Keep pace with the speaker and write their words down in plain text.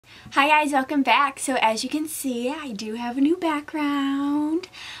Hi guys, welcome back. So as you can see, I do have a new background.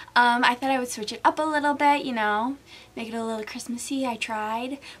 I thought I would switch it up a little bit, you know, make it a little Christmassy. I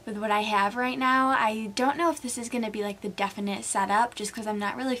tried with what I have right now. I don't know if this is going to be like the definite setup just because I'm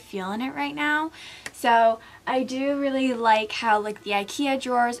not really feeling it right now. So I do really like how like the IKEA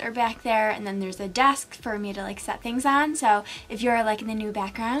drawers are back there, and then there's a desk for me to like set things on. So if you're liking the new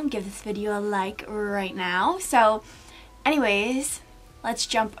background, give this video a like right now. So anyways, let's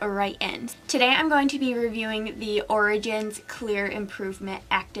jump right in. Today I'm going to be reviewing the Origins Clear Improvement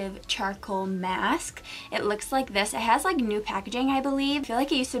Active Charcoal Mask. It looks like this. It has like new packaging, I believe. I feel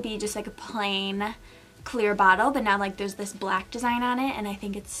like it used to be just like a plain clear bottle, but now like there's this black design on it and I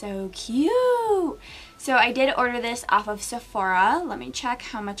think it's so cute. So I did order this off of Sephora. Let me check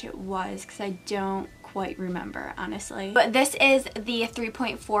how much it was because I don't quite remember, honestly. But this is the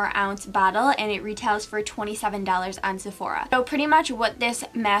 3.4 ounce bottle and it retails for $27 on Sephora. So pretty much what this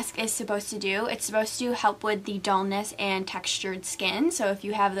mask is supposed to do, it's supposed to help with the dullness and textured skin. So if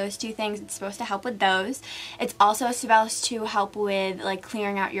you have those two things, it's supposed to help with those. It's also supposed to help with like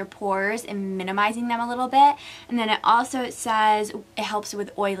clearing out your pores and minimizing them a little bit. And then it also says it helps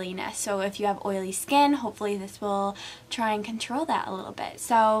with oiliness. So if you have oily skin, hopefully this will try and control that a little bit.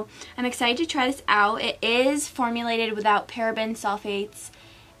 So I'm excited to try this out. It is formulated without parabens, sulfates,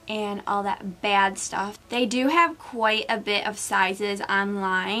 and all that bad stuff. They do have quite a bit of sizes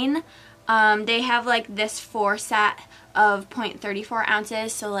online. They have like this 4 set of 0.34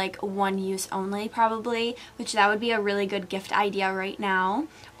 ounces, so like one use only probably, which that would be a really good gift idea right now,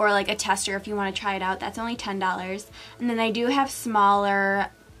 or like a tester if you want to try it out. That's only $10. And then they do have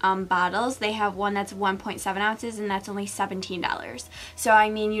smaller bottles. They have one that's 1.7 ounces and that's only $17. So I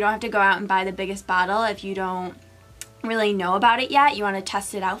mean, you don't have to go out and buy the biggest bottle if you don't really know about it yet. You want to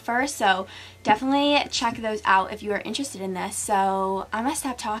test it out first. So definitely check those out if you are interested in this. So I'm gonna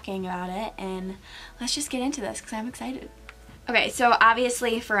stop talking about it and let's just get into this because I'm excited. Okay, so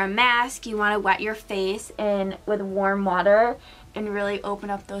obviously for a mask you want to wet your face in with warm water and really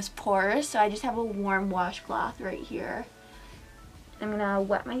open up those pores. So I just have a warm washcloth right here. I'm gonna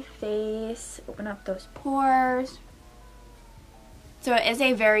wet my face, open up those pores. So it is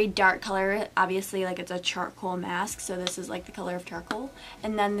a very dark color, obviously, like it's a charcoal mask, so this is like the color of charcoal.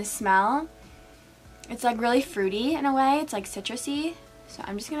 And then the smell, it's like really fruity in a way, it's like citrusy. So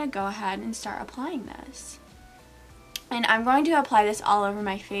I'm just gonna go ahead and start applying this. And I'm going to apply this all over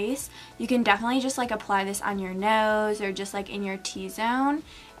my face. You can definitely just like apply this on your nose or just like in your T-zone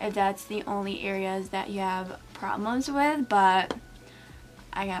if that's the only areas that you have problems with, but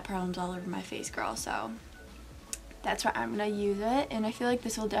I got problems all over my face, girl, so that's why I'm gonna use it, and I feel like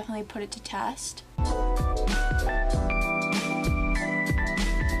this will definitely put it to test.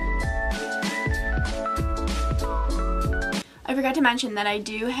 I forgot to mention that I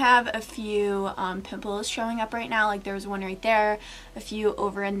do have a few pimples showing up right now. Like there was one right there, a few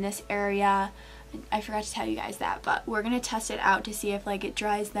over in this area. I forgot to tell you guys that, but we're gonna test it out to see if like it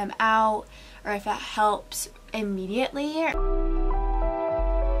dries them out or if it helps immediately.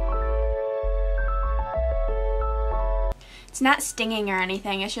 It's not stinging or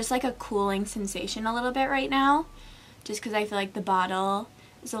anything, it's just like a cooling sensation a little bit right now, just because I feel like the bottle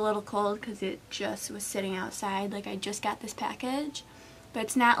is a little cold because it just was sitting outside. Like I just got this package, but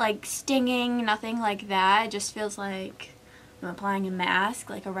it's not like stinging, nothing like that. It just feels like I'm applying a mask,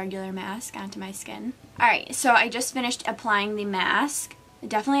 like a regular mask onto my skin. Alright, so I just finished applying the mask. It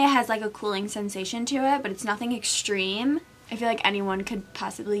definitely has like a cooling sensation to it, but it's nothing extreme. I feel like anyone could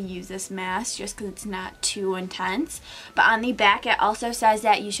possibly use this mask just because it's not too intense. But on the back it also says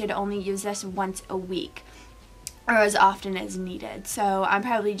that you should only use this once a week or as often as needed. So I'm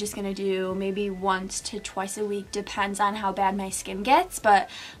probably just going to do maybe once to twice a week, depends on how bad my skin gets. But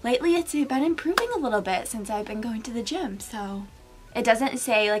lately it's been improving a little bit since I've been going to the gym. So it doesn't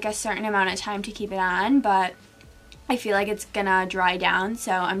say like a certain amount of time to keep it on, but I feel like it's gonna dry down,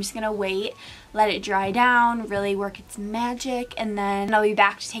 so I'm just gonna wait, let it dry down, really work its magic, and then I'll be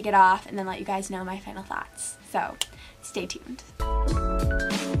back to take it off and then let you guys know my final thoughts. So stay tuned.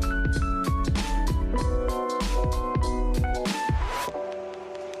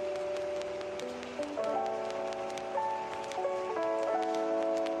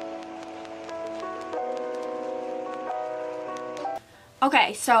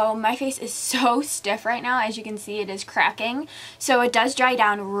 Okay, so my face is so stiff right now. As you can see, it is cracking. So it does dry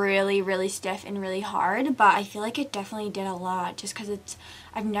down really, really stiff and really hard, but I feel like it definitely did a lot just because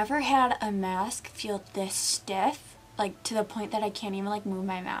I've never had a mask feel this stiff, like to the point that I can't even like move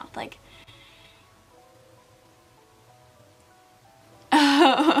my mouth. Like,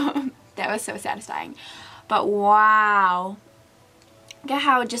 that was so satisfying. But wow. Look at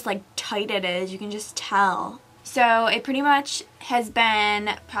how just like tight it is. You can just tell. So it pretty much has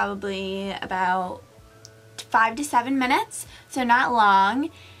been probably about 5 to 7 minutes, so not long.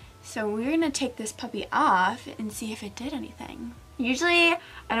 So we're gonna take this puppy off and see if it did anything. Usually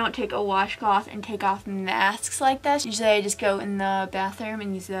I don't take a washcloth and take off masks like this. Usually I just go in the bathroom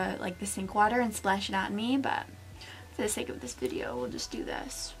and use the sink water and splash it on me, but for the sake of this video, we'll just do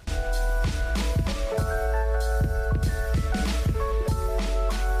this.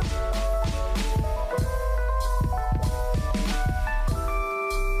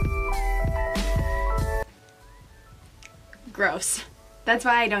 Gross. That's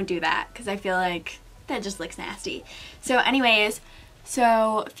why I don't do that, because I feel like that just looks nasty. So anyways,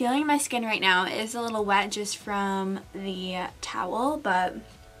 so feeling my skin right now is a little wet just from the towel, but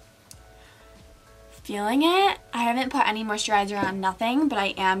feeling it. I haven't put any moisturizer on, nothing, but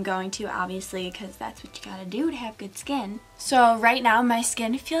I am going to, obviously, because that's what you gotta do to have good skin. So right now my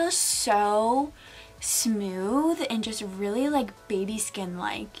skin feels so smooth and just really like baby skin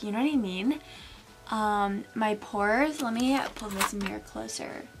like, you know what I mean? My pores, let me pull this mirror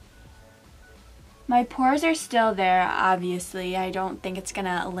closer. My pores are still there, obviously. I don't think it's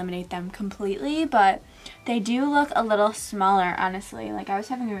gonna eliminate them completely, but they do look a little smaller, honestly. Like, I was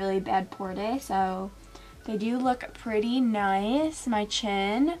having a really bad pore day, so they do look pretty nice. My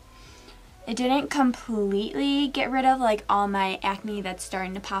chin, it didn't completely get rid of like all my acne that's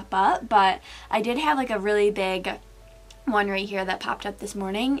starting to pop up, but I did have like a really big one right here that popped up this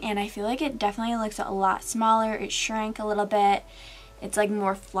morning, and I feel like it definitely looks a lot smaller. It shrank a little bit. It's like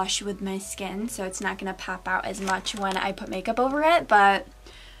more flush with my skin, so it's not gonna pop out as much when I put makeup over it, but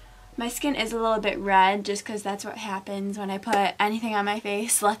my skin is a little bit red just because that's what happens when I put anything on my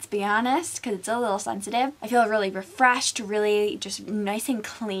face, let's be honest, because it's a little sensitive. I feel really refreshed, really just nice and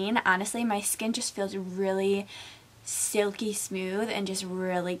clean. Honestly, my skin just feels really silky smooth and just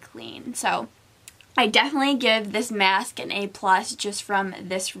really clean. So I definitely give this mask an A+ just from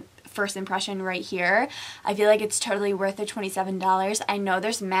this first impression right here. I feel like it's totally worth the $27. I know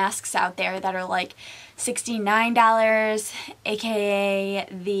there's masks out there that are like $69, aka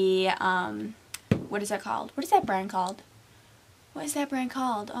the, what is that called? What is that brand called? What is that brand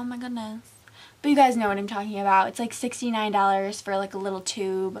called? Oh my goodness. But you guys know what I'm talking about. It's like $69 for like a little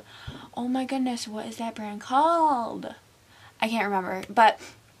tube. Oh my goodness, what is that brand called? I can't remember, but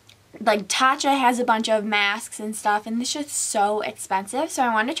like Tatcha has a bunch of masks and stuff, and it's just so expensive. So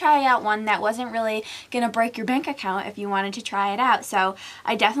I wanted to try out one that wasn't really gonna break your bank account if you wanted to try it out. So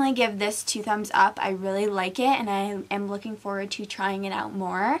I definitely give this 2 thumbs up. I really like it, and I am looking forward to trying it out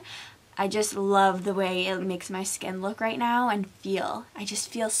more. I just love the way it makes my skin look right now and feel. I just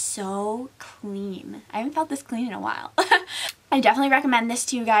feel so clean. I haven't felt this clean in a while. I definitely recommend this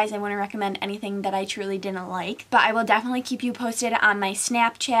to you guys. I wouldn't recommend anything that I truly didn't like, but I will definitely keep you posted on my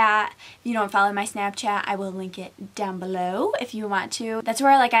Snapchat. If you don't follow my Snapchat, I will link it down below if you want to. That's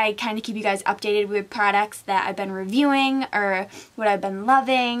where like I kind of keep you guys updated with products that I've been reviewing or what I've been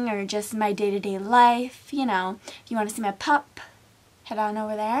loving or just my day-to-day life. You know, if you want to see my pup, head on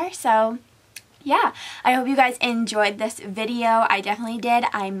over there. So yeah, I hope you guys enjoyed this video. I definitely did.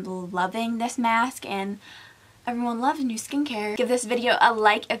 I'm loving this mask, and everyone loves new skincare. Give this video a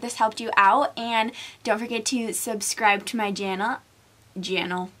like if this helped you out, and don't forget to subscribe to my channel.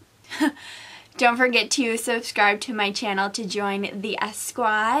 Don't forget to subscribe to my channel to join the S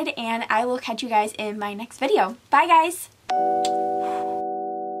Squad, and I will catch you guys in my next video. Bye guys!